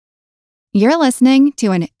You're listening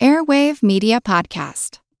to an Airwave Media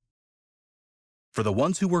Podcast. For the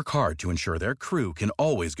ones who work hard to ensure their crew can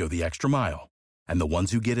always go the extra mile, and the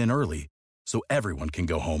ones who get in early so everyone can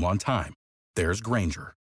go home on time, there's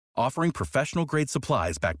Grainger, offering professional-grade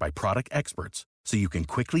supplies backed by product experts so you can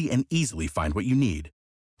quickly and easily find what you need.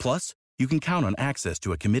 Plus, you can count on access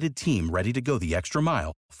to a committed team ready to go the extra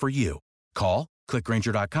mile for you. Call, click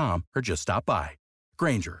Grainger.com, or just stop by.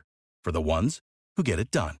 Grainger, for the ones who get it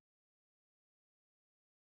done.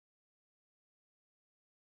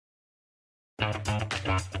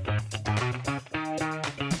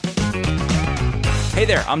 Hey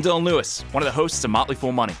there, I'm Dylan Lewis, one of the hosts of Motley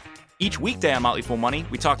Fool Money. Each weekday on Motley Fool Money,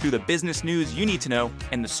 we talk through the business news you need to know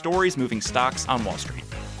and the stories moving stocks on Wall Street.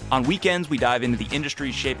 On weekends, we dive into the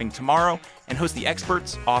industries shaping tomorrow and host the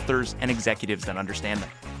experts, authors, and executives that understand them.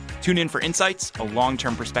 Tune in for insights, a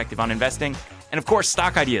long-term perspective on investing, and of course,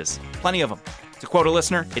 stock ideas. Plenty of them. To quote a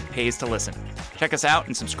listener, it pays to listen. Check us out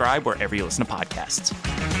and subscribe wherever you listen to podcasts.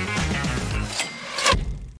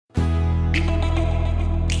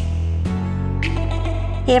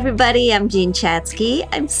 Hey everybody, I'm Jean Chatzky.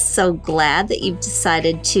 I'm so glad that you've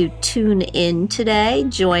decided to tune in today.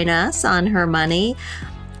 Join us on Her Money.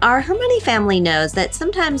 Our Her Money family knows that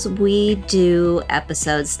sometimes we do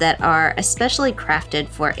episodes that are especially crafted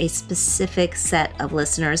for a specific set of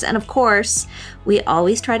listeners. And of course, we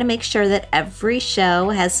always try to make sure that every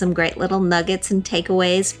show has some great little nuggets and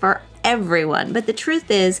takeaways for everyone. But the truth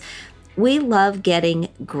is, we love getting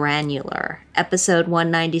granular. Episode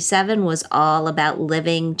 197 was all about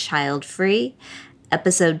living child-free.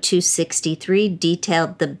 Episode 263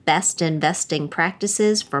 detailed the best investing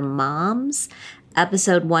practices for moms.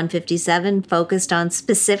 Episode 157 focused on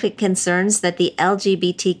specific concerns that the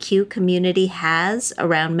LGBTQ community has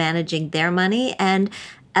around managing their money. And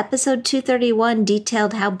Episode 231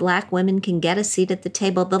 detailed how Black women can get a seat at the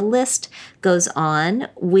table. The list goes on.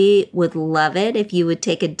 We would love it if you would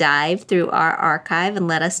take a dive through our archive and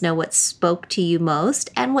let us know what spoke to you most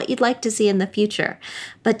and what you'd like to see in the future.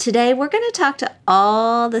 But today we're going to talk to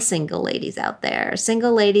all the single ladies out there,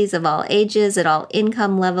 single ladies of all ages, at all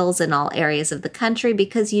income levels, in all areas of the country,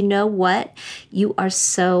 because you know what? You are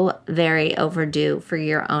so very overdue for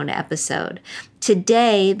your own episode.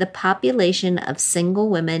 Today, the population of single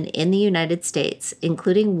women in the United States,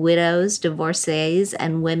 including widows, divorcees,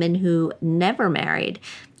 and women who never married,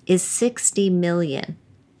 is 60 million.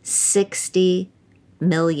 60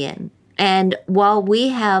 million. And while we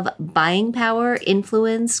have buying power,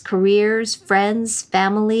 influence, careers, friends,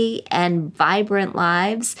 family, and vibrant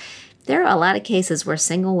lives, there are a lot of cases where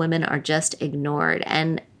single women are just ignored.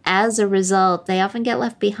 And as a result, they often get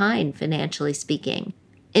left behind, financially speaking.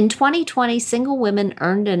 In 2020, single women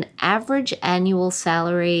earned an average annual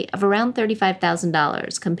salary of around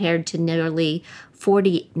 $35,000 compared to nearly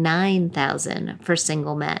 $49,000 for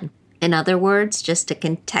single men. In other words, just to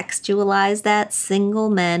contextualize that, single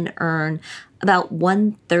men earn about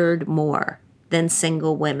 1/3 more than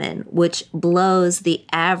single women, which blows the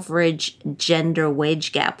average gender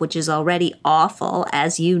wage gap, which is already awful,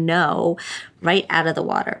 as you know, right out of the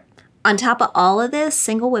water. On top of all of this,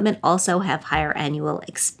 single women also have higher annual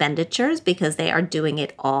expenditures because they are doing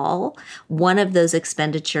it all. One of those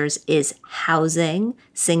expenditures is housing.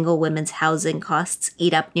 Single women's housing costs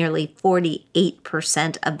eat up nearly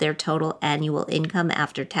 48% of their total annual income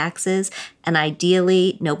after taxes. And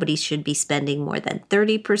ideally, nobody should be spending more than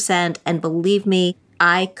 30%. And believe me,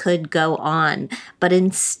 I could go on. But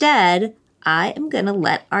instead, I am going to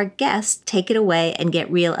let our guest take it away and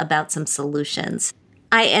get real about some solutions.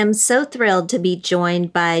 I am so thrilled to be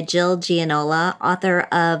joined by Jill Gianola, author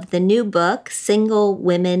of the new book, Single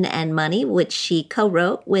Women and Money, which she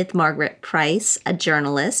co-wrote with Margaret Price, a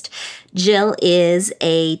journalist. Jill is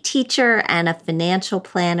a teacher and a financial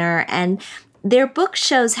planner, and their book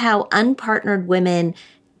shows how unpartnered women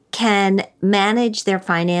can manage their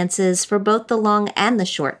finances for both the long and the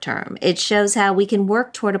short term. It shows how we can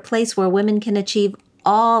work toward a place where women can achieve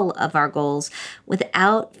all of our goals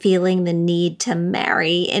without feeling the need to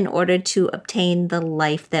marry in order to obtain the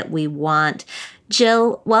life that we want.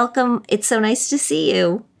 Jill, welcome. It's so nice to see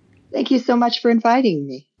you. Thank you so much for inviting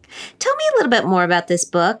me. Tell me a little bit more about this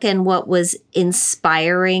book and what was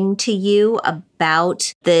inspiring to you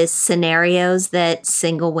about the scenarios that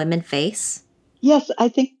single women face. Yes, I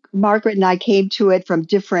think Margaret and I came to it from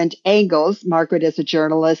different angles. Margaret as a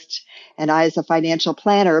journalist and I as a financial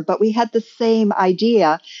planner, but we had the same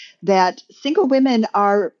idea that single women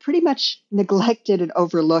are pretty much neglected and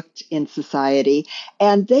overlooked in society.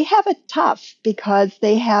 And they have it tough because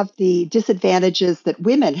they have the disadvantages that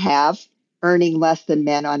women have, earning less than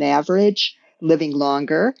men on average, living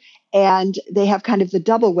longer, And they have kind of the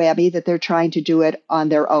double whammy that they're trying to do it on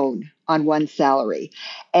their own, on one salary.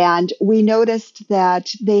 And we noticed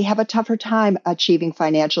that they have a tougher time achieving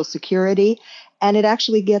financial security, and it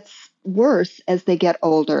actually gets worse as they get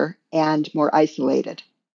older and more isolated.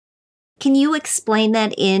 Can you explain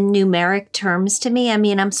that in numeric terms to me? I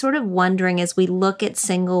mean, I'm sort of wondering, as we look at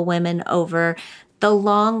single women over the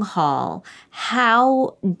long haul,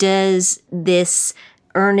 how does this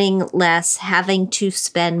earning less, having to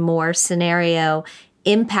spend more scenario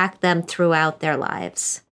impact them throughout their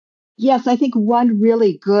lives? Yes, I think one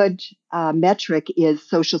really good metric is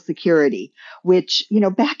Social Security, which,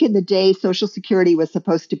 back in the day, Social Security was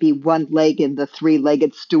supposed to be one leg in the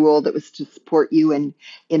three-legged stool that was to support you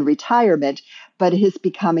in retirement, but it has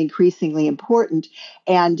become increasingly important.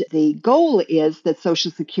 And the goal is that Social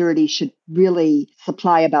Security should really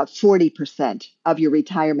supply about 40% of your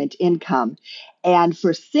retirement income. And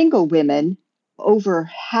for single women, over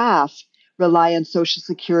half rely on Social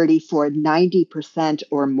Security for 90%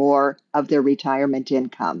 or more of their retirement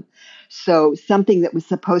income. So something that was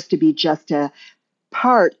supposed to be just a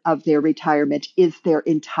part of their retirement is their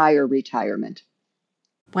entire retirement.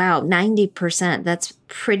 Wow, 90%. That's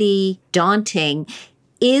pretty daunting.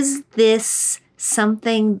 Is this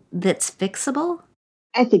something that's fixable?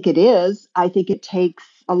 I think it is. I think it takes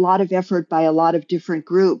a lot of effort by a lot of different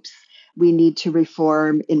groups. We need to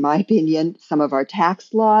reform, in my opinion, some of our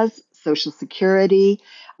tax laws, Social Security,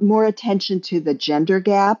 more attention to the gender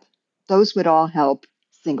gap. Those would all help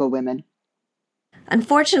single women.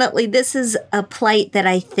 Unfortunately, this is a plight that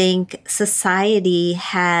I think society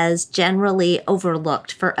has generally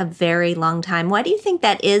overlooked for a very long time. Why do you think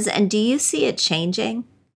that is? And do you see it changing?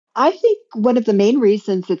 I think one of the main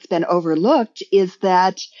reasons it's been overlooked is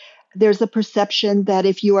that there's a perception that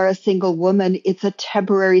if you are a single woman, it's a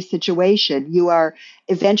temporary situation. You are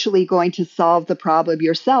eventually going to solve the problem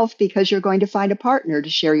yourself because you're going to find a partner to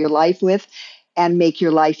share your life with and make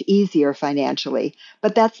your life easier financially.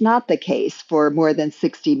 But that's not the case for more than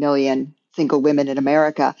 60 million single women in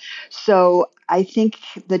America. So I think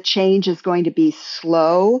the change is going to be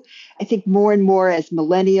slow. I think more and more as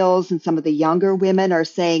millennials and some of the younger women are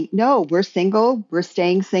saying, no, we're single, we're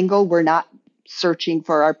staying single, we're not searching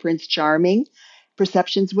for our Prince Charming,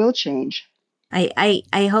 perceptions will change.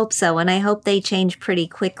 I hope so. And I hope they change pretty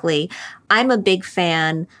quickly. I'm a big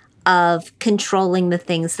fan of controlling the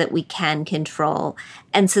things that we can control.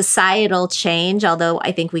 And societal change, although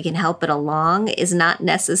I think we can help it along, is not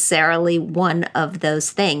necessarily one of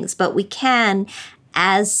those things. But we can,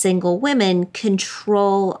 as single women,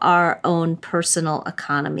 control our own personal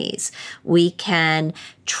economies. We can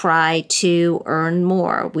try to earn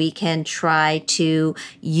more. We can try to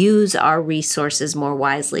use our resources more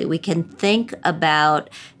wisely. We can think about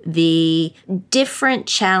the different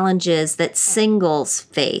challenges that singles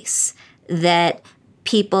face that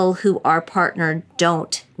people who are partnered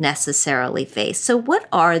don't necessarily face. So what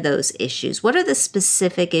are those issues? What are the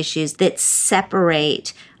specific issues that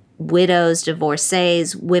separate widows,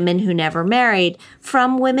 divorcees, women who never married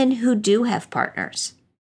from women who do have partners?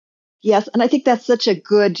 Yes, and I think that's such a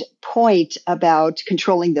good point about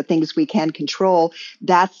controlling the things we can control.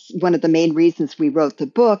 That's one of the main reasons we wrote the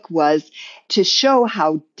book, was to show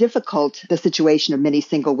how difficult the situation of many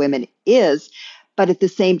single women is, but at the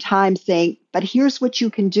same time saying, but here's what you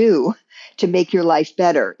can do to make your life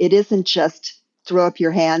better. It isn't just throw up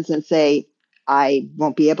your hands and say, I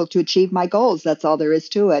won't be able to achieve my goals. That's all there is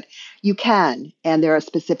to it. You can, and there are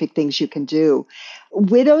specific things you can do.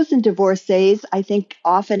 Widows and divorcees, I think,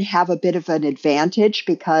 often have a bit of an advantage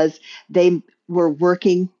because they were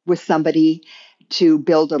working with somebody to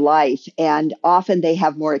build a life, and often they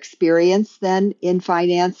have more experience than in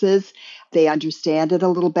finances. They understand it a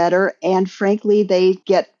little better, and frankly, they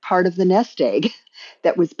get part of the nest egg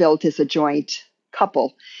that was built as a joint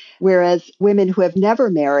couple. Whereas women who have never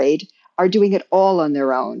married are doing it all on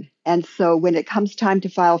their own. And so when it comes time to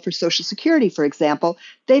file for Social Security, for example,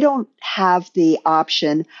 they don't have the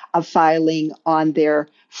option of filing on their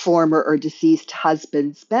former or deceased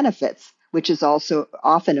husband's benefits, which is also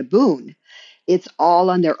often a boon. It's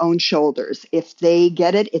all on their own shoulders. If they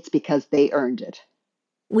get it, it's because they earned it.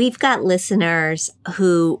 We've got listeners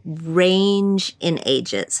who range in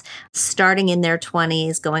ages, starting in their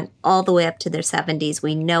 20s, going all the way up to their 70s.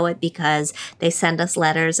 We know it because they send us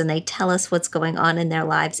letters and they tell us what's going on in their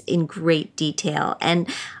lives in great detail. And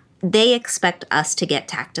they expect us to get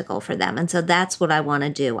tactical for them. And so that's what I want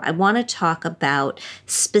to do. I want to talk about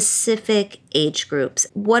specific age groups.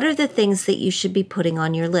 What are the things that you should be putting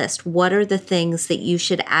on your list? What are the things that you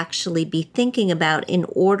should actually be thinking about in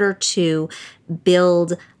order to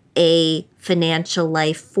build a financial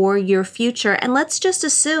life for your future. And let's just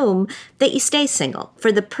assume that you stay single.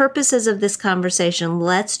 For the purposes of this conversation,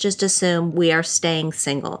 let's just assume we are staying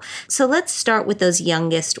single. So let's start with those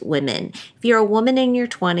youngest women. If you're a woman in your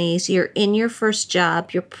 20s, you're in your first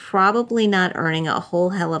job, you're probably not earning a whole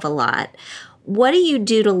hell of a lot. What do you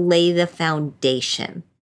do to lay the foundation?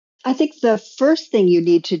 I think the first thing you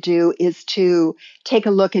need to do is to take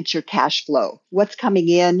a look at your cash flow. What's coming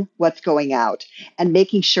in, what's going out, and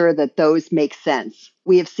making sure that those make sense.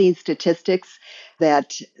 We have seen statistics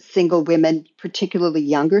that single women, particularly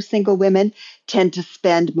younger single women, tend to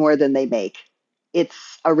spend more than they make.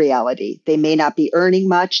 It's a reality. They may not be earning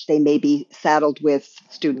much. They may be saddled with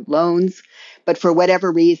student loans, but for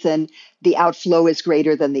whatever reason, the outflow is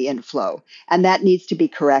greater than the inflow, and that needs to be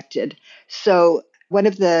corrected. So one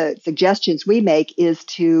of the suggestions we make is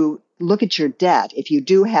to look at your debt. If you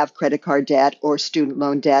do have credit card debt or student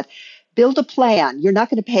loan debt, build a plan. You're not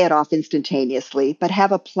going to pay it off instantaneously, but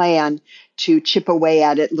have a plan to chip away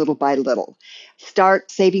at it little by little. Start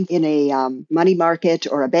saving in a money market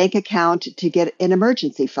or a bank account to get an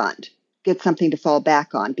emergency fund. Get something to fall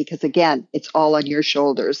back on because, again, it's all on your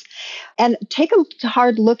shoulders. And take a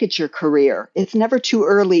hard look at your career. It's never too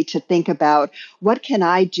early to think about, what can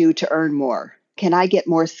I do to earn more? Can I get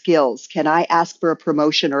more skills? Can I ask for a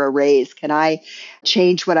promotion or a raise? Can I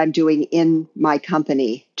change what I'm doing in my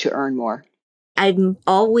company to earn more? I'm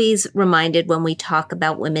always reminded when we talk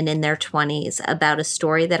about women in their 20s about a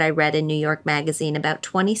story that I read in New York Magazine about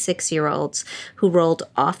 26-year-olds who rolled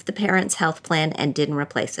off the parents' health plan and didn't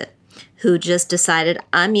replace it, who just decided,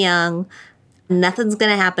 I'm young, nothing's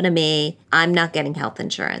going to happen to me, I'm not getting health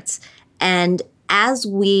insurance. And as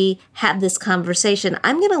we have this conversation,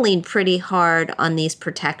 I'm going to lean pretty hard on these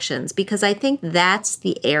protections because I think that's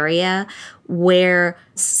the area where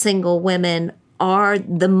single women are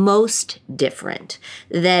the most different,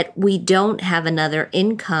 that we don't have another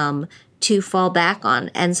income to fall back on.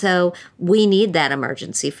 And so we need that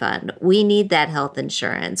emergency fund. We need that health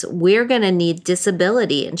insurance. We're going to need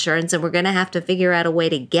disability insurance, and we're going to have to figure out a way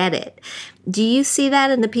to get it. Do you see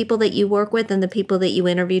that in the people that you work with and the people that you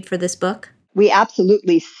interviewed for this book? We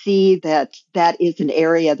absolutely see that is an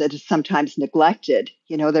area that is sometimes neglected.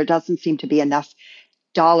 There doesn't seem to be enough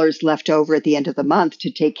dollars left over at the end of the month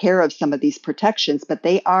to take care of some of these protections, but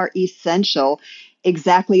they are essential.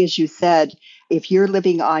 Exactly as you said, if you're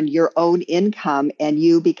living on your own income and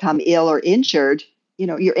you become ill or injured,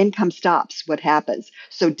 your income stops. What happens?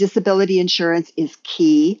 So disability insurance is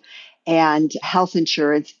key and health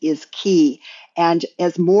insurance is key. And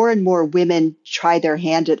as more and more women try their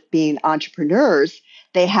hand at being entrepreneurs,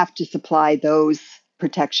 they have to supply those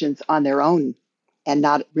protections on their own and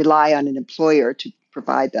not rely on an employer to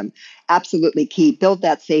provide them. Absolutely key. Build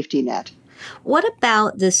that safety net. What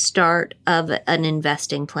about the start of an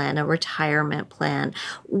investing plan, a retirement plan?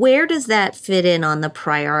 Where does that fit in on the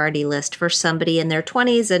priority list for somebody in their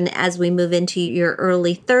 20s and as we move into your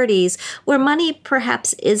early 30s, where money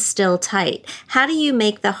perhaps is still tight? How do you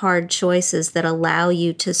make the hard choices that allow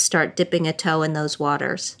you to start dipping a toe in those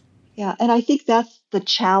waters? Yeah, and I think that's the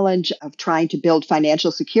challenge of trying to build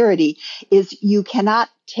financial security is you cannot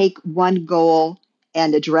take one goal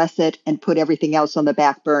and address it and put everything else on the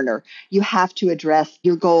back burner. You have to address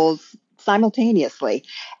your goals simultaneously.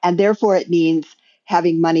 And therefore, it means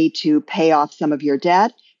having money to pay off some of your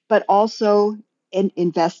debt, but also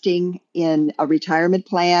investing in a retirement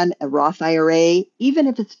plan, a Roth IRA, even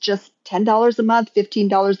if it's just $10 a month,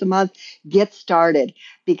 $15 a month, get started.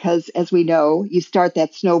 Because as we know, you start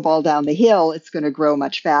that snowball down the hill, it's going to grow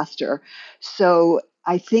much faster. So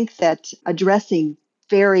I think that addressing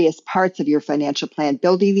various parts of your financial plan,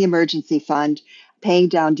 building the emergency fund, paying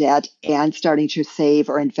down debt, and starting to save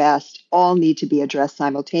or invest all need to be addressed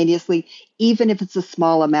simultaneously, even if it's a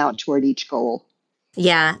small amount toward each goal.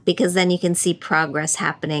 Yeah, because then you can see progress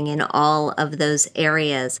happening in all of those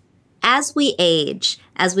areas. As we age,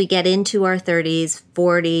 as we get into our 30s,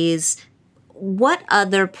 40s, what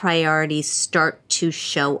other priorities start to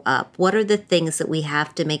show up? What are the things that we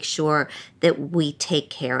have to make sure that we take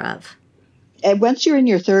care of? And once you're in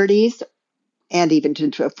your 30s and even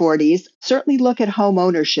into 40s, certainly look at home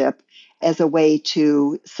ownership as a way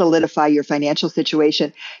to solidify your financial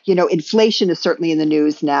situation. Inflation is certainly in the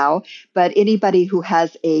news now, but anybody who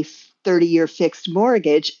has a 30-year fixed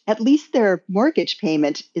mortgage, at least their mortgage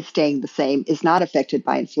payment is staying the same, is not affected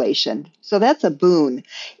by inflation. So that's a boon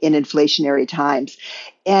in inflationary times.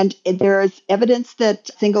 And there is evidence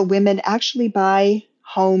that single women actually buy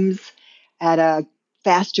homes at a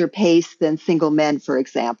faster pace than single men, for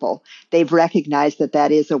example. They've recognized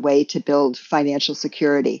that is a way to build financial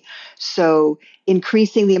security. So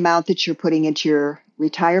increasing the amount that you're putting into your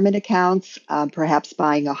retirement accounts, perhaps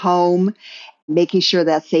buying a home, making sure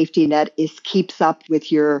that safety net keeps up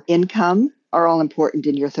with your income are all important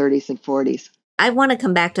in your 30s and 40s. I want to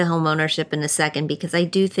come back to home ownership in a second because I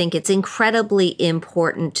do think it's incredibly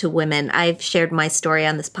important to women. I've shared my story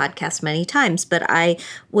on this podcast many times, but I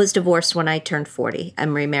was divorced when I turned 40.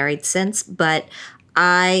 I'm remarried since, but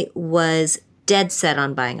I was dead set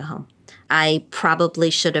on buying a home. I probably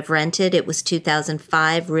should have rented. It was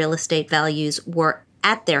 2005. Real estate values were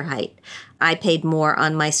at their height. I paid more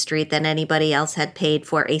on my street than anybody else had paid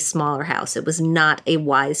for a smaller house. It was not a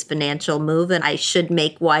wise financial move, and I should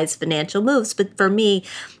make wise financial moves. But for me,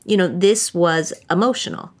 this was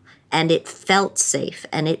emotional, and it felt safe,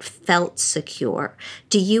 and it felt secure.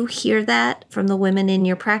 Do you hear that from the women in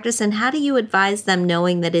your practice? And how do you advise them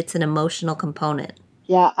knowing that it's an emotional component?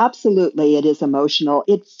 Yeah, absolutely. It is emotional.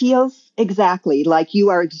 It feels exactly like you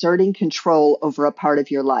are exerting control over a part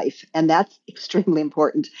of your life. And that's extremely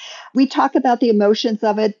important. We talk about the emotions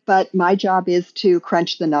of it, but my job is to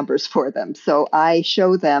crunch the numbers for them. So I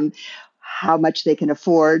show them how much they can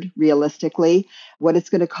afford realistically, what it's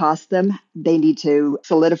going to cost them. They need to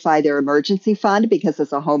solidify their emergency fund because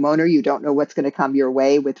as a homeowner, you don't know what's going to come your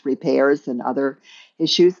way with repairs and other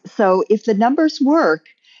issues. So if the numbers work,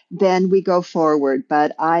 then we go forward.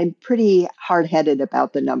 But I'm pretty hard-headed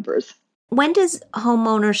about the numbers. When does home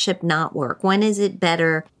ownership not work? When is it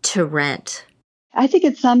better to rent? I think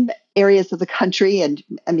in some areas of the country, and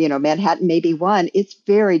Manhattan may be one, it's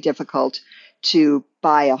very difficult to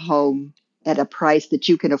buy a home at a price that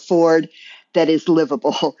you can afford that is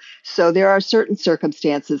livable. So there are certain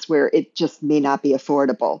circumstances where it just may not be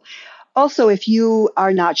affordable. Also, if you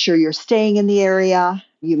are not sure you're staying in the area,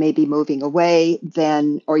 you may be moving away,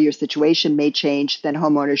 or your situation may change, then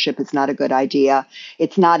homeownership is not a good idea.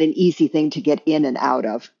 It's not an easy thing to get in and out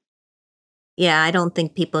of. Yeah, I don't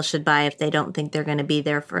think people should buy if they don't think they're going to be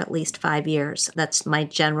there for at least 5 years. That's my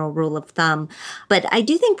general rule of thumb. But I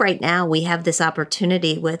do think right now we have this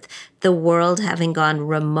opportunity with the world having gone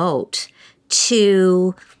remote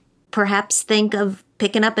to perhaps think of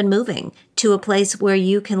picking up and moving to a place where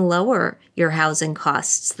you can lower your housing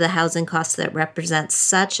costs, the housing costs that represent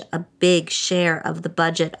such a big share of the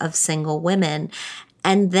budget of single women.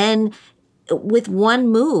 And then with one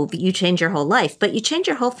move, you change your whole life, but you change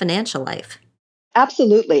your whole financial life.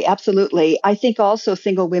 Absolutely, absolutely. I think also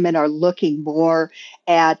single women are looking more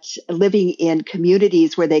at living in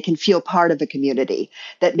communities where they can feel part of a community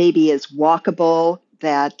that maybe is walkable,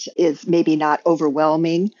 that is maybe not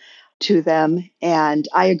overwhelming to them. And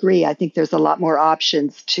I agree. I think there's a lot more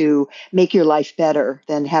options to make your life better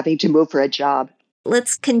than having to move for a job.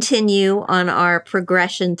 Let's continue on our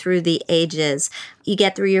progression through the ages. You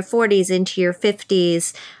get through your 40s into your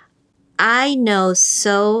 50s. I know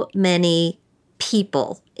so many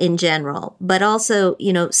people in general, but also,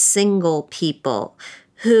 single people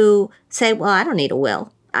who say, well, I don't need a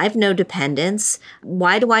will. I have no dependents.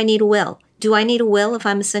 Why do I need a will? Do I need a will if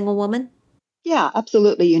I'm a single woman? Yeah,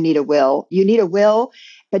 absolutely. You need a will. You need a will,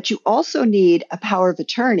 but you also need a power of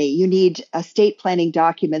attorney. You need estate planning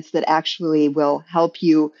documents that actually will help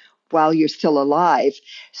you while you're still alive.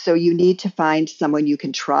 So you need to find someone you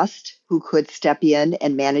can trust who could step in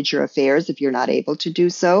and manage your affairs if you're not able to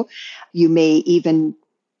do so. You may even,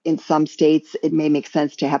 in some states, it may make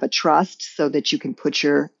sense to have a trust so that you can put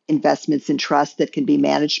your investments in trust that can be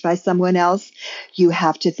managed by someone else. You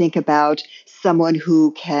have to think about someone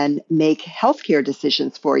who can make healthcare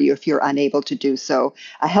decisions for you if you're unable to do so,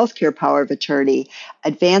 a healthcare power of attorney,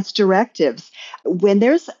 advance directives. When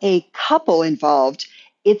there's a couple involved,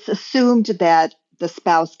 it's assumed that the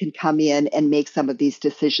spouse can come in and make some of these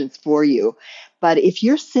decisions for you. But if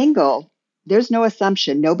you're single, there's no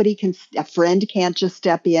assumption. A friend can't just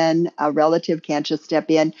step in, a relative can't just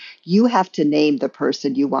step in. You have to name the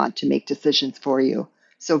person you want to make decisions for you.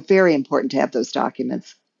 So very important to have those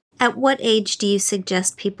documents. At what age do you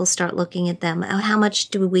suggest people start looking at them? How much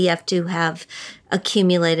do we have to have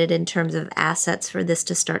accumulated in terms of assets for this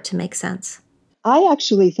to start to make sense? I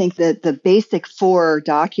actually think that the basic 4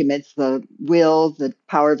 documents, the will, the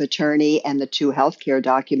power of attorney, and the 2 healthcare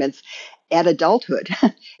documents, at adulthood,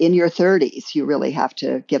 in your 30s, you really have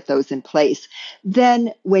to get those in place.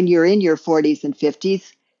 Then when you're in your 40s and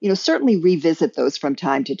 50s, certainly revisit those from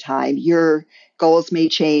time to time. Your goals may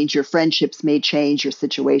change, your friendships may change, your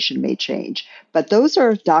situation may change. But those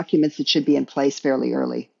are documents that should be in place fairly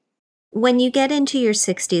early. When you get into your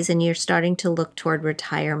 60s and you're starting to look toward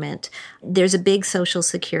retirement, there's a big Social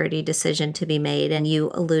Security decision to be made, and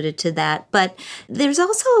you alluded to that. But there's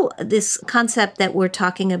also this concept that we're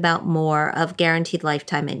talking about more of guaranteed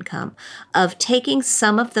lifetime income, of taking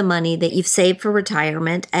some of the money that you've saved for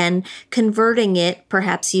retirement and converting it,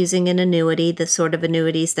 perhaps using an annuity, the sort of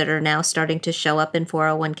annuities that are now starting to show up in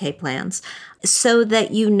 401k plans, so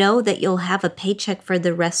that you know that you'll have a paycheck for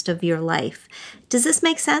the rest of your life. Does this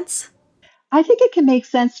make sense? I think it can make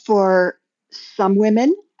sense for some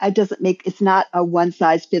women. It's not a one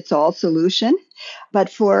size fits all solution, but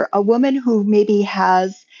for a woman who maybe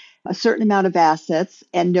has a certain amount of assets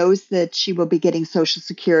and knows that she will be getting Social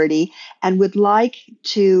Security and would like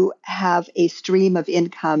to have a stream of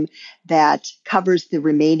income that covers the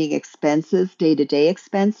remaining expenses, day-to-day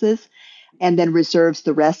expenses, and then reserves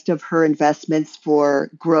the rest of her investments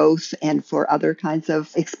for growth and for other kinds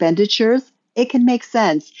of expenditures, it can make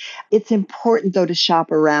sense. It's important, though, to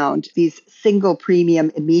shop around these single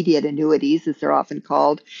premium immediate annuities, as they're often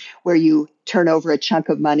called, where you turn over a chunk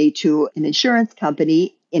of money to an insurance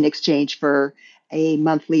company in exchange for a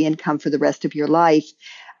monthly income for the rest of your life.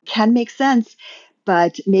 Can make sense,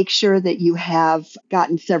 but make sure that you have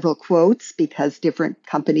gotten several quotes because different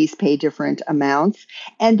companies pay different amounts,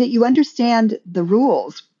 and that you understand the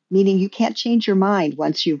rules, meaning you can't change your mind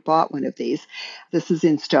once you've bought one of these. This is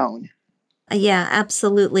in stone. Yeah,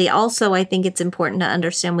 absolutely. Also, I think it's important to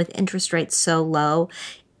understand with interest rates so low,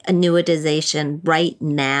 annuitization right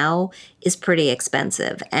now is pretty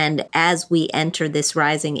expensive. And as we enter this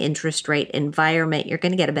rising interest rate environment, you're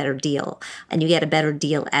going to get a better deal. And you get a better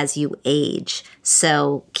deal as you age.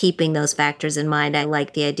 So keeping those factors in mind, I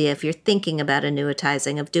like the idea if you're thinking about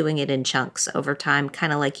annuitizing of doing it in chunks over time,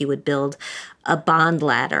 kind of like you would build a bond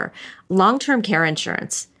ladder. Long-term care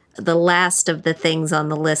insurance, the last of the things on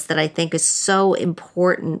the list that I think is so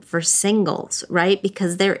important for singles, right?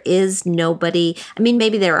 Because there is nobody, I mean,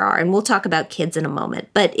 maybe there are, and we'll talk about kids in a moment,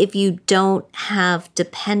 but if you don't have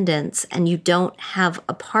dependents and you don't have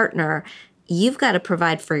a partner, you've got to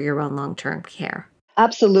provide for your own long-term care.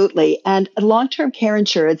 Absolutely. And long-term care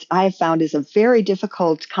insurance, I have found, is a very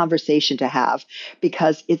difficult conversation to have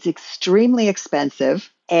because it's extremely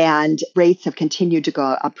expensive and rates have continued to go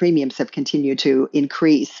up, premiums have continued to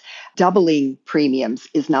increase. Doubling premiums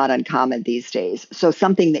is not uncommon these days. So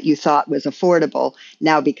something that you thought was affordable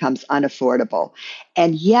now becomes unaffordable.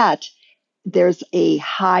 And yet, there's a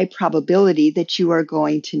high probability that you are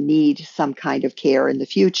going to need some kind of care in the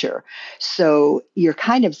future. So you're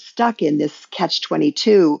kind of stuck in this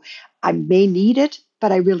catch-22. I may need it,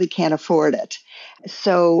 but I really can't afford it.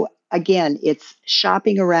 So again, it's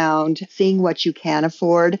shopping around, seeing what you can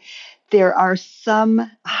afford. There are some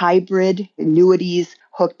hybrid annuities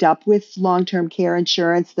hooked up with long-term care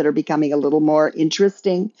insurance that are becoming a little more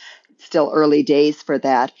interesting. Still early days for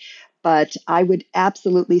that. But I would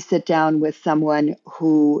absolutely sit down with someone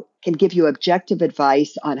who can give you objective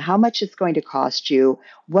advice on how much it's going to cost you,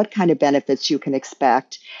 what kind of benefits you can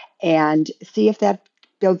expect, and see if that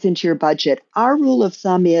builds into your budget. Our rule of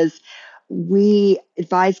thumb is we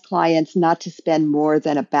advise clients not to spend more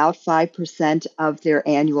than about 5% of their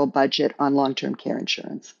annual budget on long-term care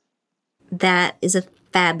insurance. That is a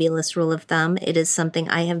fabulous rule of thumb. It is something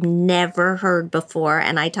I have never heard before,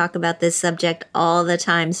 and I talk about this subject all the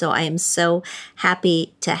time, so I am so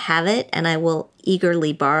happy to have it, and I will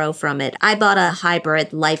eagerly borrow from it. I bought a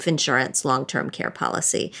hybrid life insurance long-term care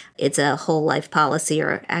policy. It's a whole life policy,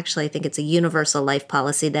 or actually I think it's a universal life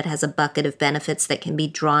policy that has a bucket of benefits that can be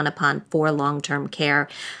drawn upon for long-term care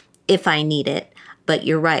if I need it. But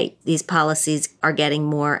you're right, these policies are getting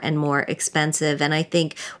more and more expensive. And I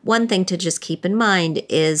think one thing to just keep in mind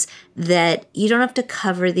is that you don't have to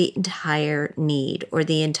cover the entire need or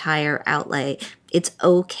the entire outlay. It's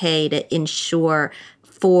okay to insure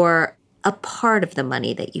for a part of the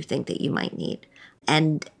money that you think that you might need.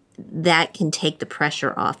 And that can take the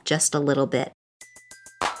pressure off just a little bit.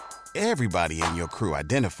 Everybody in your crew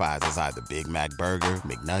identifies as either Big Mac Burger,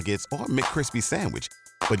 McNuggets, or McCrispy Sandwich.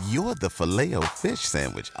 But you're the Filet-O-Fish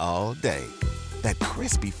Sandwich all day. That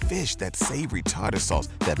crispy fish, that savory tartar sauce,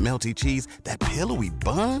 that melty cheese, that pillowy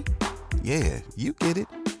bun. Yeah, you get it.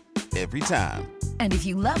 Every time. And if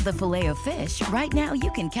you love the Filet-O-Fish, right now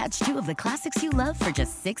you can catch two of the classics you love for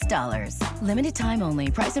just $6. Limited time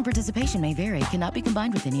only. Price and participation may vary. Cannot be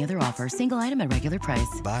combined with any other offer. Single item at regular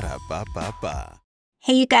price. Ba-da-ba-ba-ba.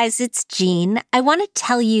 Hey, you guys, it's Jean. I want to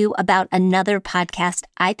tell you about another podcast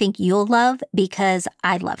I think you'll love because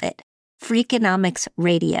I love it. Freakonomics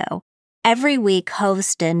Radio. Every week,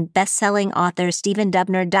 host and best-selling author Stephen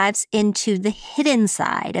Dubner dives into the hidden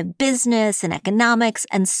side of business and economics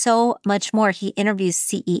and so much more. He interviews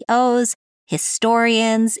CEOs,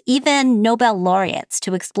 historians, even Nobel laureates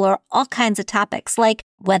to explore all kinds of topics like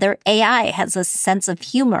whether AI has a sense of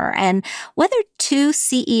humor and whether two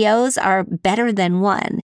CEOs are better than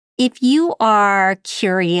one. If you are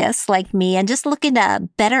curious like me and just looking to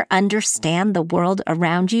better understand the world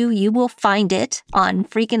around you, you will find it on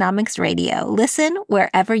Freakonomics Radio. Listen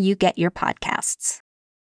wherever you get your podcasts.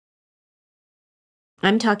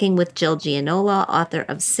 I'm talking with Jill Gianola, author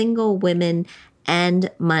of Single Women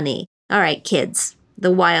and Money. All right, kids,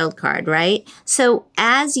 the wild card, right? So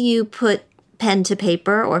as you put pen to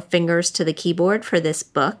paper or fingers to the keyboard for this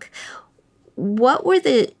book, what were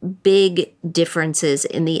the big differences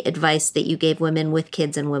in the advice that you gave women with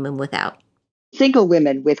kids and women without? Single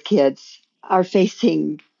women with kids are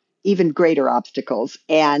facing even greater obstacles.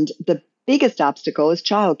 And the biggest obstacle is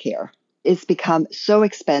childcare. It's become so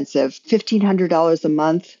expensive. $1,500 a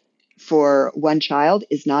month for one child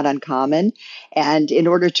is not uncommon. And in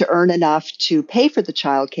order to earn enough to pay for the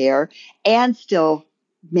childcare and still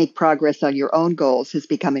make progress on your own goals has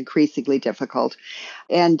become increasingly difficult.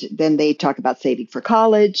 And then they talk about saving for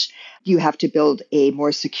college. You have to build a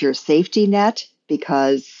more secure safety net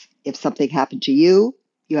because if something happened to you,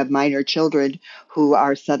 you have minor children who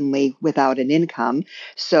are suddenly without an income.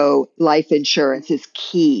 So life insurance is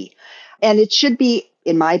key. And it should be,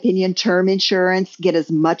 in my opinion, term insurance. Get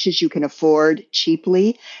as much as you can afford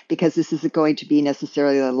cheaply because this isn't going to be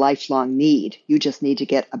necessarily a lifelong need. You just need to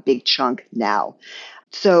get a big chunk now.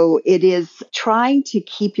 So it is trying to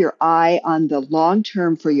keep your eye on the long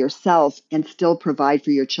term for yourself and still provide for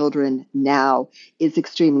your children now is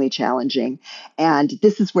extremely challenging. And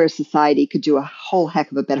this is where society could do a whole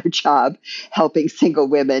heck of a better job helping single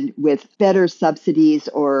women with better subsidies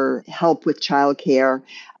or help with childcare.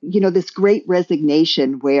 You know, this great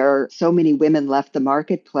resignation where so many women left the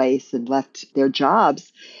marketplace and left their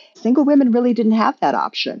jobs, single women really didn't have that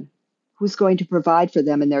option. Who's going to provide for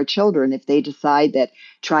them and their children if they decide that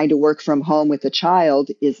trying to work from home with a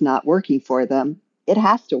child is not working for them? It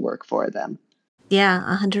has to work for them.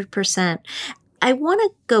 Yeah, 100%. I want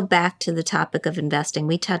to go back to the topic of investing.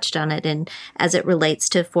 We touched on it as it relates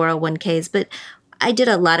to 401ks, but I did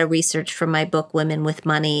a lot of research for my book, Women with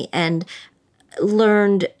Money, and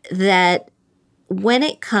learned that when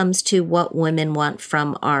it comes to what women want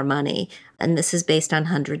from our money, and this is based on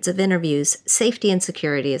hundreds of interviews, safety and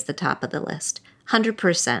security is the top of the list.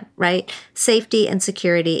 100%, right? Safety and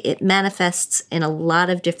security, it manifests in a lot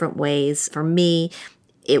of different ways. For me,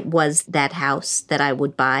 it was that house that I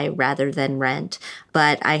would buy rather than rent.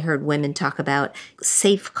 But I heard women talk about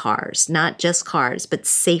safe cars, not just cars, but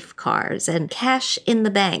safe cars and cash in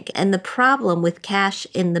the bank. And the problem with cash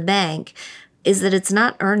in the bank is that it's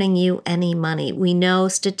not earning you any money. We know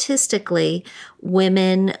statistically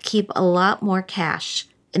women keep a lot more cash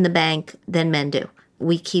in the bank than men do.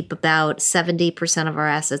 We keep about 70% of our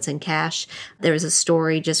assets in cash. There was a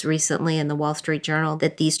story just recently in the Wall Street Journal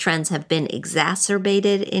that these trends have been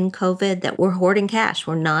exacerbated in COVID, that we're hoarding cash.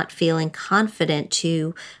 We're not feeling confident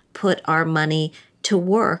to put our money to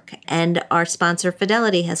work. And our sponsor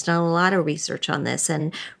Fidelity has done a lot of research on this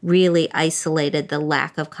and really isolated the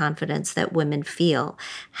lack of confidence that women feel.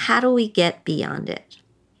 How do we get beyond it?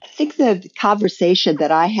 I think the conversation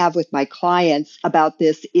that I have with my clients about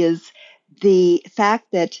this is the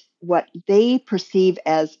fact that what they perceive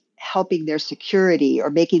as helping their security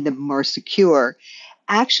or making them more secure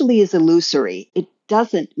actually is illusory. It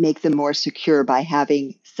doesn't make them more secure by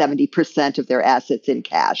having 70% of their assets in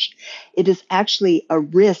cash. It is actually a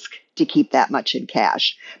risk to keep that much in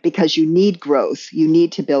cash because you need growth. You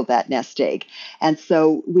need to build that nest egg. And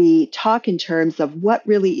so we talk in terms of what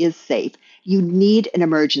really is safe. You need an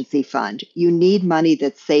emergency fund. You need money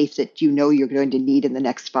that's safe that you know you're going to need in the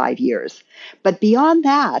next 5 years. But beyond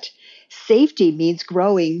that, safety means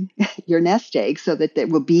growing your nest egg so that it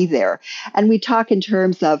will be there. And we talk in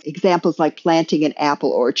terms of examples like planting an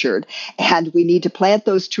apple orchard. And we need to plant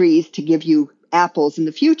those trees to give you apples in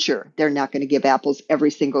the future. They're not going to give apples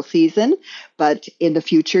every single season, but in the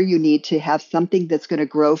future, you need to have something that's going to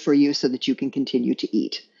grow for you so that you can continue to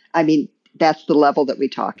eat. I mean, that's the level that we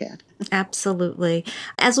talk at. Absolutely.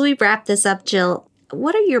 As we wrap this up, Jill,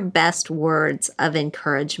 what are your best words of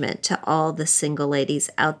encouragement to all the single ladies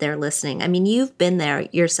out there listening? I mean, you've been there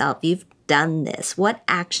yourself. You've done this. What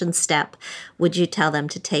action step would you tell them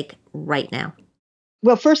to take right now?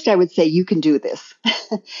 Well, first, I would say you can do this.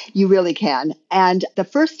 You really can. And the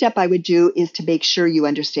first step I would do is to make sure you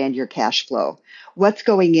understand your cash flow. What's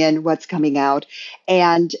going in, what's coming out,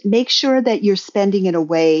 and make sure that you're spending in a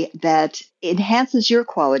way that enhances your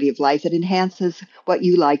quality of life, that enhances what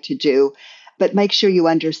you like to do, but make sure you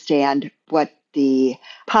understand what the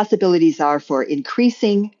possibilities are for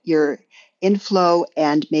increasing your inflow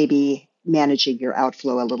and maybe managing your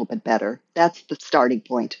outflow a little bit better. That's the starting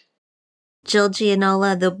point. Jill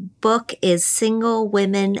Gianola, the book is Single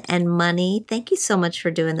Women and Money. Thank you so much for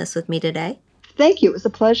doing this with me today. Thank you. It was a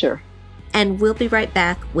pleasure. And we'll be right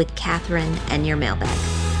back with Catherine and your mailbag.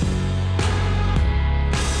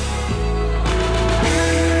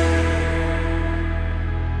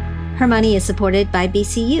 Her Money is supported by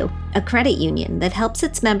BCU, a credit union that helps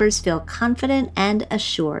its members feel confident and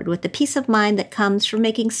assured with the peace of mind that comes from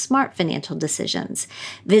making smart financial decisions.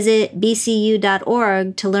 Visit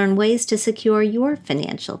bcu.org to learn ways to secure your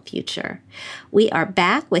financial future. We are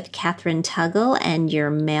back with Catherine Tuggle and your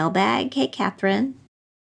mailbag. Hey, Catherine.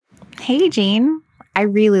 Hey, Jean. I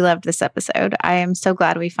really loved this episode. I am so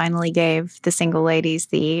glad we finally gave the single ladies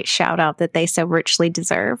the shout out that they so richly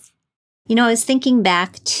deserve. You know, I was thinking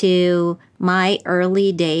back to my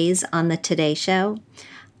early days on the Today Show.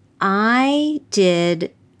 I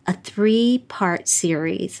did a 3-part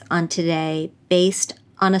series on Today based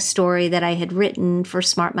on a story that I had written for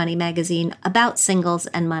Smart Money magazine about singles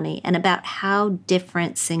and money and about how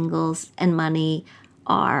different singles and money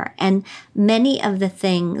are. And many of the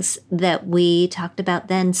things that we talked about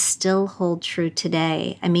then still hold true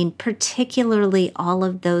today. I mean, particularly all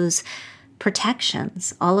of those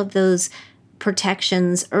protections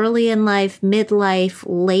early in life, midlife,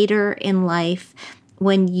 later in life,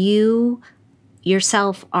 when you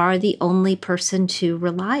yourself are the only person to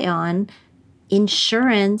rely on.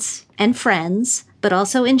 Insurance and friends, but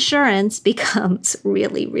also insurance becomes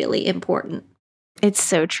really, really important. It's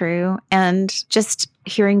so true. And just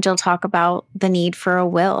hearing Jill talk about the need for a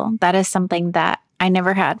will, that is something that I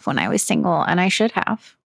never had when I was single, and I should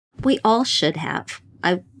have. We all should have.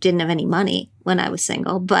 I didn't have any money when I was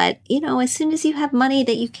single, but, as soon as you have money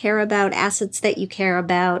that you care about, assets that you care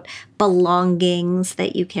about, belongings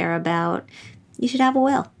that you care about, you should have a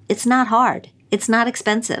will. It's not hard. It's not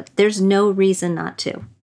expensive. There's no reason not to.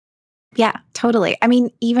 Yeah, totally. I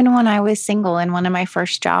mean, even when I was single in one of my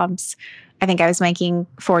first jobs, I think I was making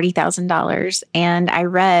 $40,000. And I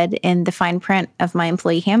read in the fine print of my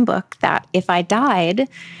employee handbook that if I died,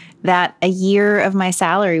 that a year of my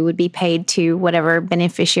salary would be paid to whatever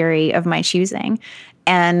beneficiary of my choosing.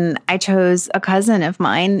 And I chose a cousin of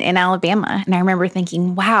mine in Alabama. And I remember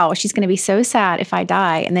thinking, wow, she's going to be so sad if I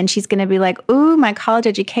die. And then she's going to be like, ooh, my college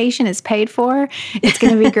education is paid for. It's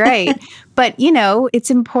going to be great. But,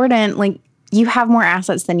 it's important. Like, you have more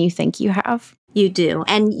assets than you think you have. You do.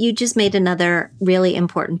 And you just made another really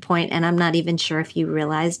important point, and I'm not even sure if you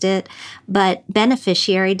realized it, but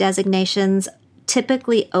beneficiary designations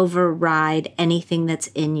typically override anything that's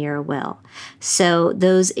in your will. So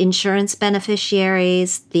those insurance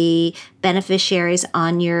beneficiaries, the beneficiaries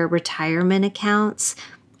on your retirement accounts,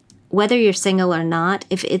 whether you're single or not,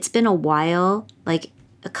 if it's been a while, like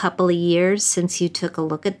a couple of years since you took a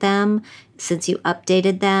look at them, since you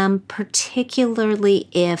updated them, particularly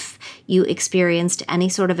if you experienced any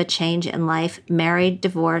sort of a change in life, married,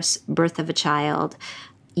 divorce, birth of a child,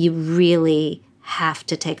 you really have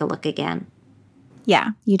to take a look again.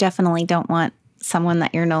 Yeah, you definitely don't want someone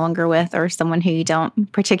that you're no longer with or someone who you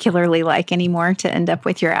don't particularly like anymore to end up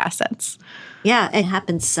with your assets. Yeah, it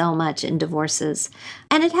happens so much in divorces.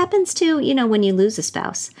 And it happens too, when you lose a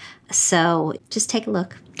spouse. So just take a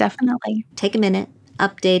look. Definitely. Take a minute,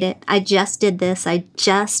 update it. I just did this. I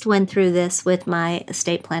just went through this with my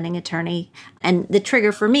estate planning attorney. And the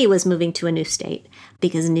trigger for me was moving to a new state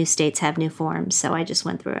because new states have new forms. So I just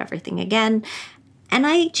went through everything again. And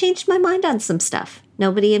I changed my mind on some stuff.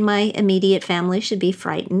 Nobody in my immediate family should be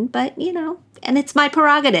frightened, but, and it's my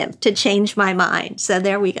prerogative to change my mind. So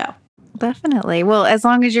there we go. Definitely. Well, as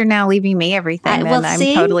long as you're now leaving me everything, then I'm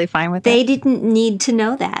totally fine with it. They didn't need to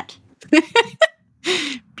know that.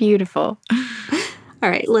 Beautiful. All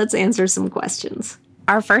right, let's answer some questions.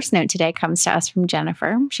 Our first note today comes to us from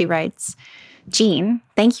Jennifer. She writes, Jean,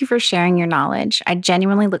 thank you for sharing your knowledge. I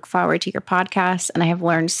genuinely look forward to your podcast, and I have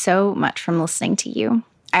learned so much from listening to you.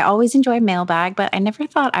 I always enjoy Mailbag, but I never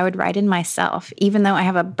thought I would write in myself, even though I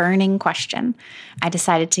have a burning question. I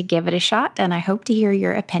decided to give it a shot, and I hope to hear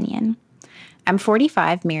your opinion. I'm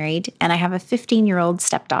 45, married, and I have a 15-year-old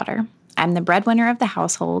stepdaughter. I'm the breadwinner of the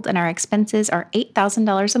household, and our expenses are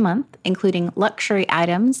 $8,000 a month, including luxury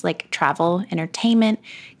items like travel, entertainment,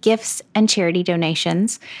 gifts, and charity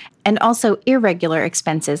donations. and also irregular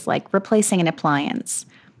expenses like replacing an appliance.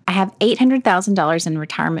 I have $800,000 in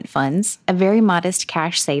retirement funds, a very modest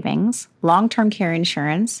cash savings, long-term care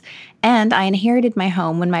insurance, and I inherited my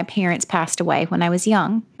home when my parents passed away when I was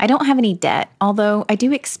young. I don't have any debt, although I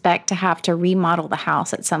do expect to have to remodel the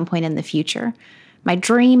house at some point in the future. My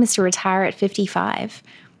dream is to retire at 55.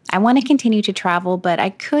 I want to continue to travel, but I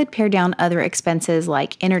could pare down other expenses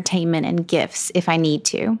like entertainment and gifts if I need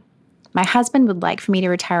to. My husband would like for me to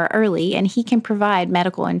retire early, and he can provide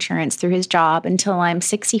medical insurance through his job until I'm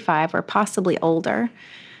 65 or possibly older.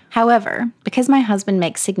 However, because my husband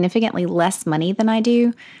makes significantly less money than I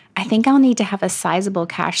do, I think I'll need to have a sizable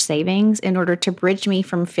cash savings in order to bridge me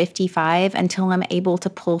from 55 until I'm able to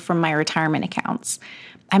pull from my retirement accounts.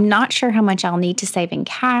 I'm not sure how much I'll need to save in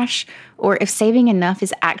cash or if saving enough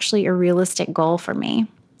is actually a realistic goal for me.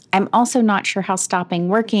 I'm also not sure how stopping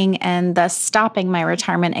working and thus stopping my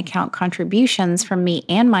retirement account contributions from me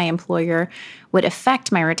and my employer would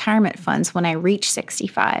affect my retirement funds when I reach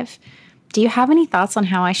 65. Do you have any thoughts on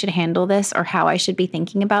how I should handle this or how I should be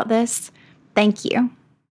thinking about this? Thank you.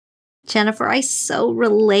 Jennifer, I so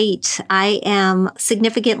relate. I am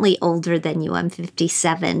significantly older than you. I'm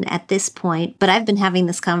 57 at this point, but I've been having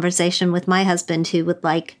this conversation with my husband who would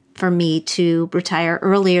like for me to retire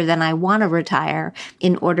earlier than I want to retire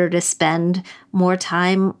in order to spend more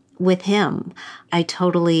time with him. I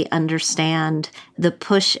totally understand the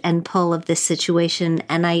push and pull of this situation,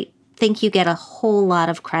 and I think you get a whole lot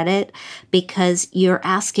of credit because you're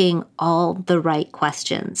asking all the right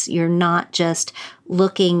questions. You're not just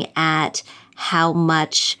looking at how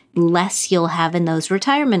much less you'll have in those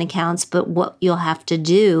retirement accounts, but what you'll have to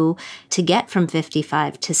do to get from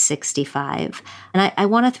 55 to 65. And I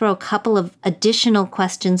want to throw a couple of additional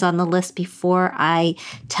questions on the list before I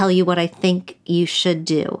tell you what I think you should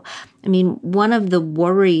do. I mean, one of the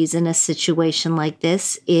worries in a situation like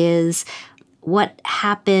this is what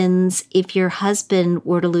happens if your husband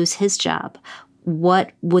were to lose his job?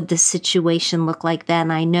 What would the situation look like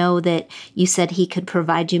then? I know that you said he could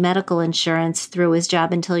provide you medical insurance through his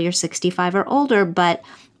job until you're 65 or older, but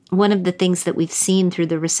one of the things that we've seen through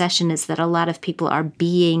the recession is that a lot of people are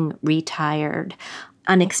being retired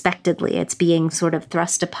unexpectedly. It's being sort of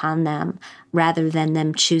thrust upon them rather than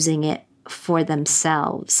them choosing it for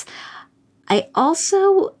themselves. I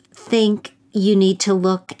also think you need to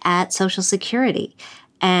look at Social Security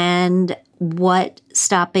and what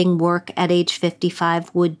stopping work at age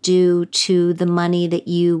 55 would do to the money that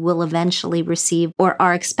you will eventually receive or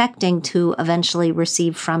are expecting to eventually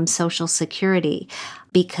receive from Social Security,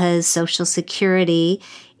 because Social Security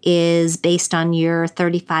is based on your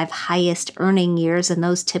 35 highest earning years, and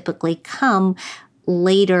those typically come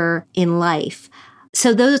later in life.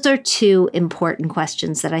 So those are two important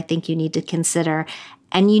questions that I think you need to consider.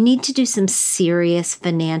 And you need to do some serious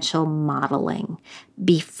financial modeling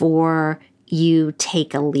before you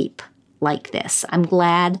take a leap like this. I'm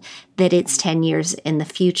glad that it's 10 years in the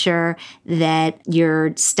future, that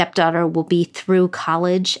your stepdaughter will be through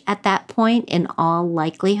college at that point in all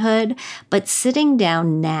likelihood. But sitting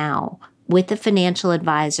down now with a financial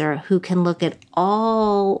advisor who can look at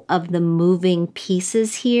all of the moving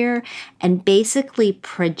pieces here and basically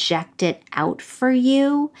project it out for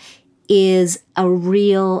you is a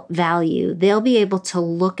real value. They'll be able to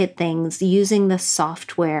look at things using the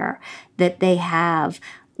software that they have,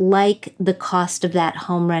 like the cost of that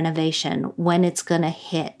home renovation, when it's going to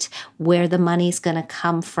hit, where the money's going to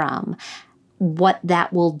come from, what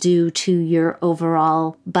that will do to your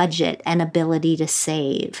overall budget and ability to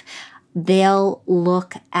save. They'll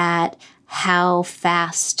look at how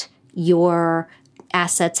fast your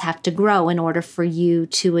assets have to grow in order for you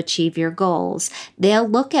to achieve your goals. They'll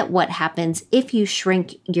look at what happens if you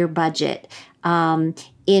shrink your budget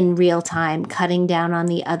in real time, cutting down on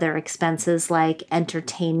the other expenses like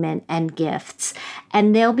entertainment and gifts.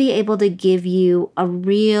 And they'll be able to give you a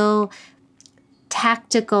real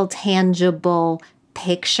tactical, tangible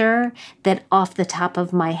picture that off the top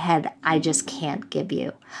of my head, I just can't give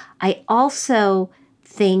you. I also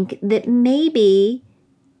think that maybe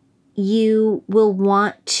you will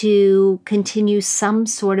want to continue some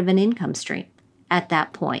sort of an income stream at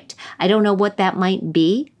that point. I don't know what that might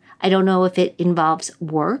be. I don't know if it involves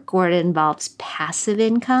work or it involves passive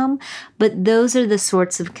income, but those are the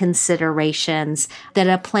sorts of considerations that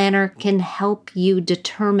a planner can help you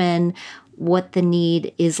determine what the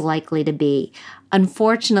need is likely to be.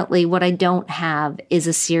 Unfortunately, what I don't have is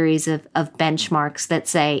a series of benchmarks that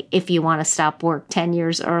say, if you want to stop work 10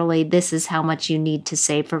 years early, this is how much you need to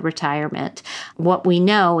save for retirement. What we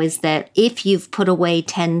know is that if you've put away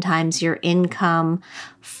 10 times your income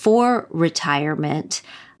for retirement,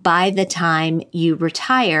 by the time you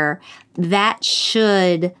retire, that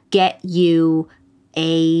should get you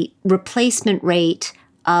a replacement rate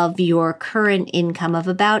of your current income of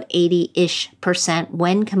about 80-ish%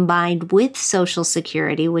 when combined with Social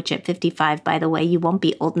Security, which at 55, by the way, you won't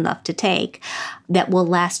be old enough to take, that will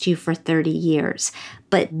last you for 30 years.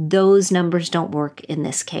 But those numbers don't work in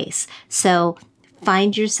this case. So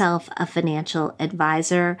find yourself a financial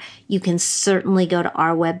advisor. You can certainly go to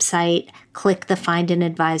our website, click the Find an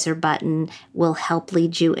Advisor button. We'll help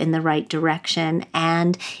lead you in the right direction.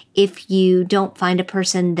 And if you don't find a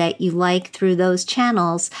person that you like through those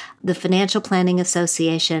channels, the Financial Planning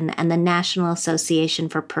Association and the National Association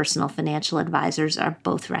for Personal Financial Advisors are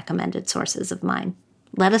both recommended sources of mine.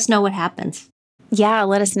 Let us know what happens. Yeah,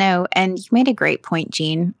 let us know. And you made a great point,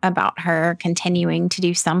 Jean, about her continuing to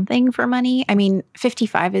do something for money. I mean,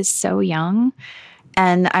 55 is so young.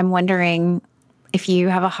 And I'm wondering if you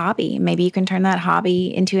have a hobby, maybe you can turn that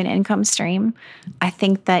hobby into an income stream. I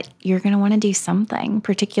think that you're going to want to do something,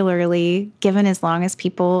 particularly given as long as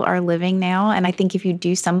people are living now. And I think if you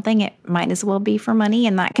do something, it might as well be for money.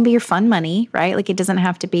 And that can be your fun money, right? Like it doesn't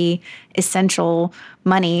have to be essential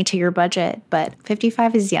money to your budget, but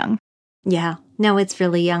 55 is young. Yeah, no, it's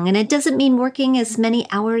really young. And it doesn't mean working as many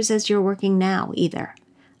hours as you're working now either,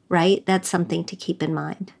 right? That's something to keep in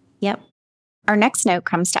mind. Yep. Our next note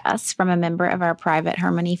comes to us from a member of our private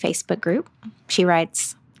Her Money Facebook group. She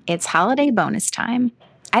writes, "It's holiday bonus time.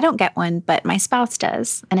 I don't get one, but my spouse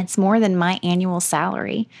does, and it's more than my annual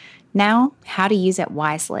salary. Now, how to use it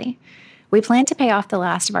wisely. We plan to pay off the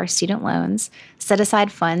last of our student loans, set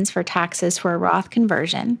aside funds for taxes for a Roth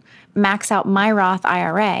conversion, max out my Roth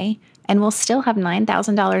IRA, and we'll still have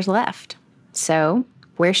 $9,000 left. So,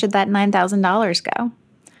 where should that $9,000 go?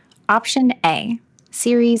 Option A,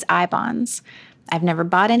 Series I bonds. I've never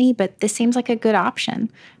bought any, but this seems like a good option.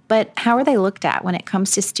 But how are they looked at when it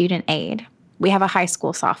comes to student aid? We have a high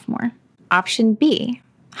school sophomore. Option B,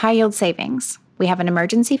 high yield savings. We have an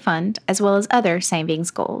emergency fund as well as other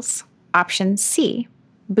savings goals. Option C,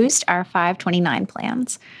 boost our 529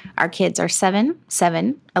 plans. Our kids are 7,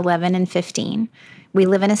 11, and 15. We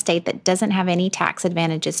live in a state that doesn't have any tax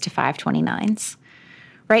advantages to 529s.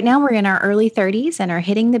 Right now, we're in our early 30s and are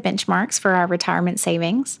hitting the benchmarks for our retirement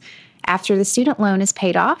savings. After the student loan is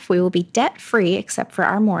paid off, we will be debt-free except for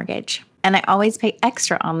our mortgage. And I always pay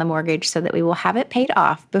extra on the mortgage so that we will have it paid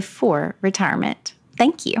off before retirement.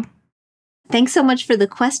 Thank you." Thanks so much for the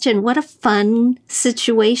question. What a fun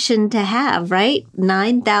situation to have, right?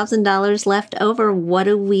 $9,000 left over. What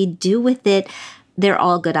do we do with it? They're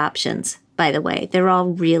all good options, by the way. They're all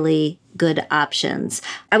really good options.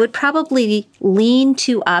 I would probably lean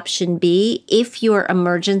to option B if your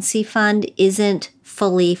emergency fund isn't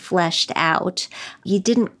fully fleshed out. You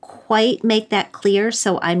didn't quite make that clear,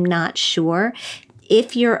 so I'm not sure.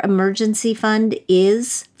 If your emergency fund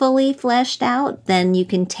is fully fleshed out, then you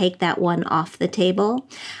can take that one off the table.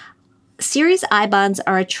 Series I bonds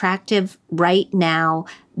are attractive right now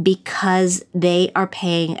because they are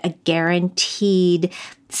paying a guaranteed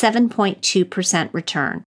 7.2%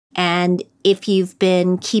 return. And if you've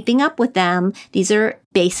been keeping up with them, these are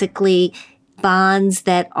basically bonds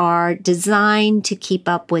that are designed to keep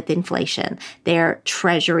up with inflation. They're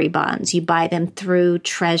treasury bonds. You buy them through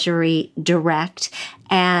Treasury Direct,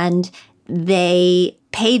 and they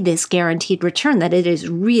pay this guaranteed return that it is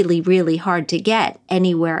really, really hard to get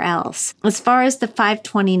anywhere else. As far as the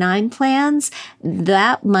 529 plans,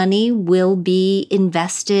 that money will be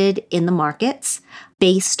invested in the markets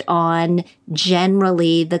based on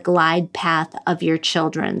generally the glide path of your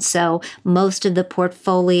children. So most of the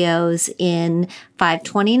portfolios in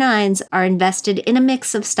 529s are invested in a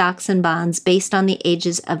mix of stocks and bonds based on the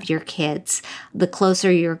ages of your kids. The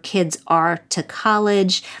closer your kids are to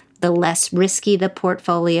college, the less risky the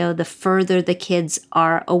portfolio. The further the kids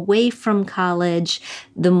are away from college,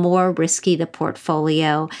 the more risky the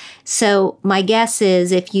portfolio. So my guess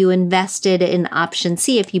is if you invested in option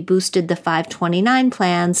C, if you boosted the 529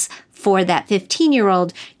 plans for that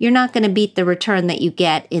 15-year-old, you're not going to beat the return that you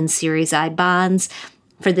get in Series I bonds.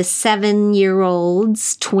 For the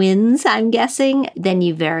 7-year-olds, twins, I'm guessing, then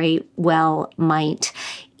you very well might.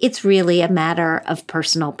 It's really a matter of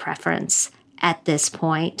personal preference at this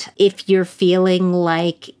point. If you're feeling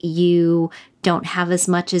like you don't have as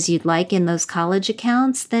much as you'd like in those college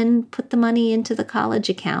accounts, then put the money into the college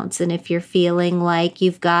accounts. And if you're feeling like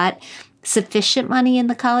you've got sufficient money in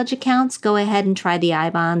the college accounts, go ahead and try the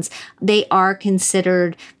I bonds. They are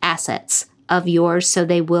considered assets of yours, so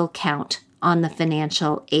they will count on the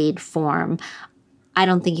financial aid form. I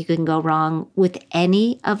don't think you can go wrong with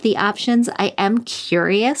any of the options. I am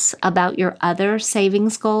curious about your other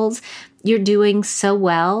savings goals. You're doing so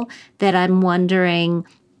well that I'm wondering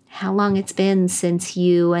how long it's been since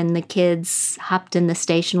you and the kids hopped in the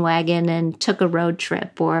station wagon and took a road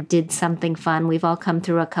trip or did something fun. We've all come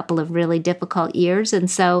through a couple of really difficult years.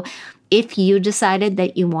 And so if you decided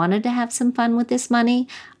that you wanted to have some fun with this money,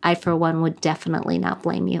 I, for one, would definitely not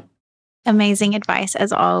blame you. Amazing advice,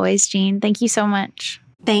 as always, Jean. Thank you so much.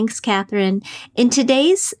 Thanks, Catherine. In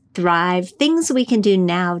today's Thrive, things we can do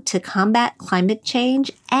now to combat climate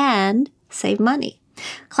change and save money.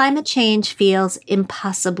 Climate change feels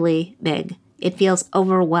impossibly big. It feels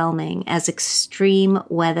overwhelming as extreme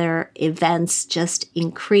weather events just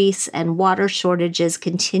increase and water shortages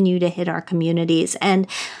continue to hit our communities. And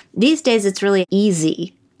these days, it's really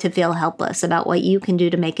easy to feel helpless about what you can do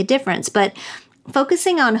to make a difference. But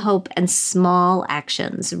focusing on hope and small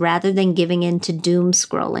actions rather than giving in to doom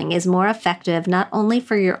scrolling is more effective not only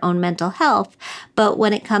for your own mental health, but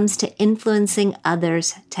when it comes to influencing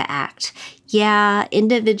others to act. Yeah,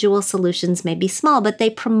 individual solutions may be small, but they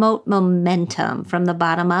promote momentum from the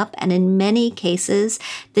bottom up. And in many cases,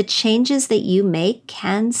 the changes that you make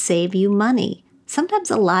can save you money.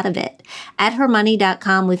 Sometimes a lot of it. At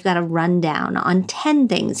hermoney.com, we've got a rundown on 10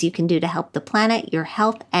 things you can do to help the planet, your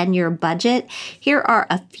health, and your budget. Here are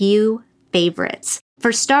a few favorites.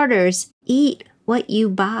 For starters, eat what you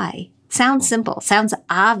buy. Sounds simple, sounds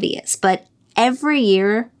obvious, but every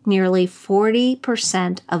year, nearly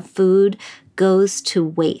 40% of food goes to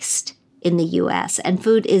waste in the U.S., and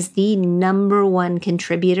food is the number one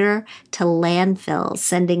contributor to landfills,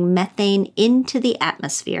 sending methane into the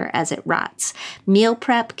atmosphere as it rots. Meal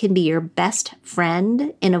prep can be your best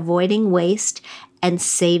friend in avoiding waste and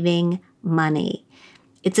saving money.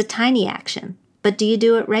 It's a tiny action, but do you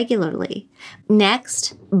do it regularly?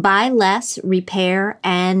 Next, buy less, repair,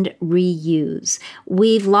 and reuse.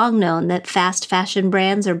 We've long known that fast fashion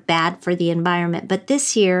brands are bad for the environment, but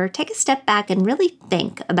this year, take a step back and really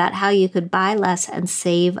think about how you could buy less and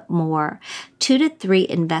save more. 2 to 3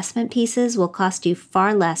 investment pieces will cost you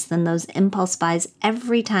far less than those impulse buys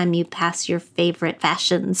every time you pass your favorite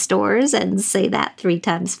fashion stores, and say that 3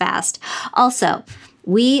 times fast. Also,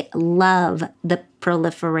 we love the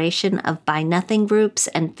proliferation of buy nothing groups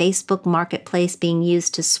and Facebook Marketplace being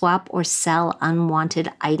used to swap or sell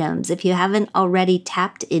unwanted items. If you haven't already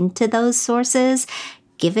tapped into those sources,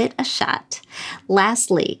 give it a shot.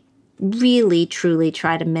 Lastly, really truly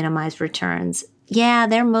try to minimize returns. Yeah,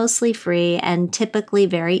 they're mostly free and typically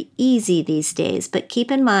very easy these days, but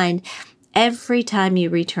keep in mind, every time you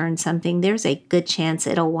return something, there's a good chance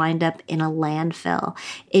it'll wind up in a landfill.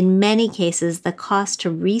 In many cases, the cost to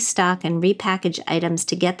restock and repackage items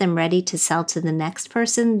to get them ready to sell to the next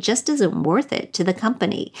person just isn't worth it to the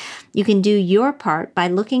company. You can do your part by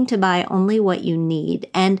looking to buy only what you need.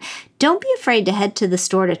 And don't be afraid to head to the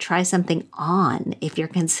store to try something on if you're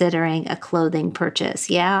considering a clothing purchase.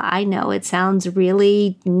 Yeah, I know it sounds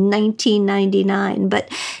really $19.99, but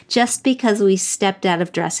just because we stepped out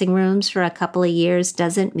of dressing rooms for a couple of years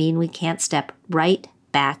doesn't mean we can't step right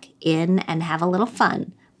back in and have a little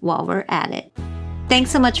fun while we're at it. Thanks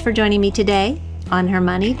so much for joining me today on Her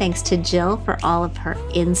Money. Thanks to Jill for all of her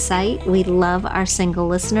insight. We love our single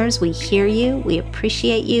listeners. We hear you, we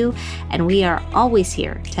appreciate you, and we are always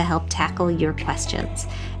here to help tackle your questions.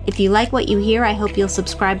 If you like what you hear, I hope you'll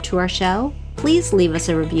subscribe to our show. Please leave us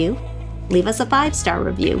a review. Leave us a 5-star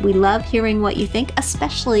review. We love hearing what you think,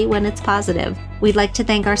 especially when it's positive. We'd like to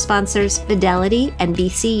thank our sponsors, Fidelity and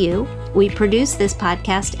BCU. We produce this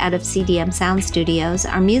podcast out of CDM Sound Studios.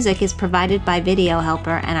 Our music is provided by Video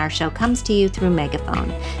Helper, and our show comes to you through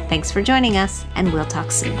Megaphone. Thanks for joining us, and we'll talk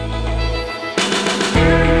soon.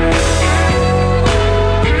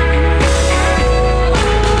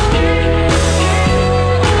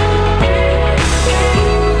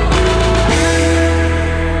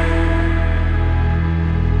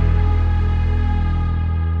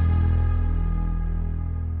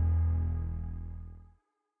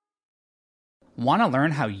 Want to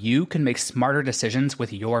learn how you can make smarter decisions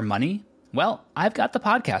with your money? Well, I've got the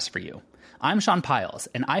podcast for you. I'm Sean Piles,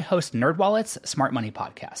 and I host NerdWallet's Smart Money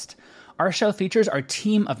Podcast. Our show features our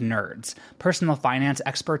team of nerds, personal finance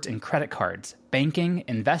experts in credit cards, banking,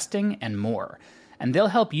 investing, and more. And they'll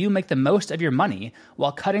help you make the most of your money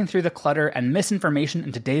while cutting through the clutter and misinformation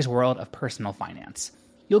in today's world of personal finance.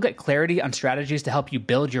 You'll get clarity on strategies to help you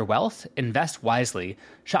build your wealth, invest wisely,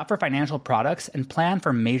 shop for financial products, and plan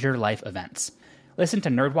for major life events. Listen to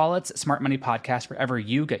NerdWallet's Smart Money Podcast wherever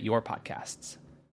you get your podcasts.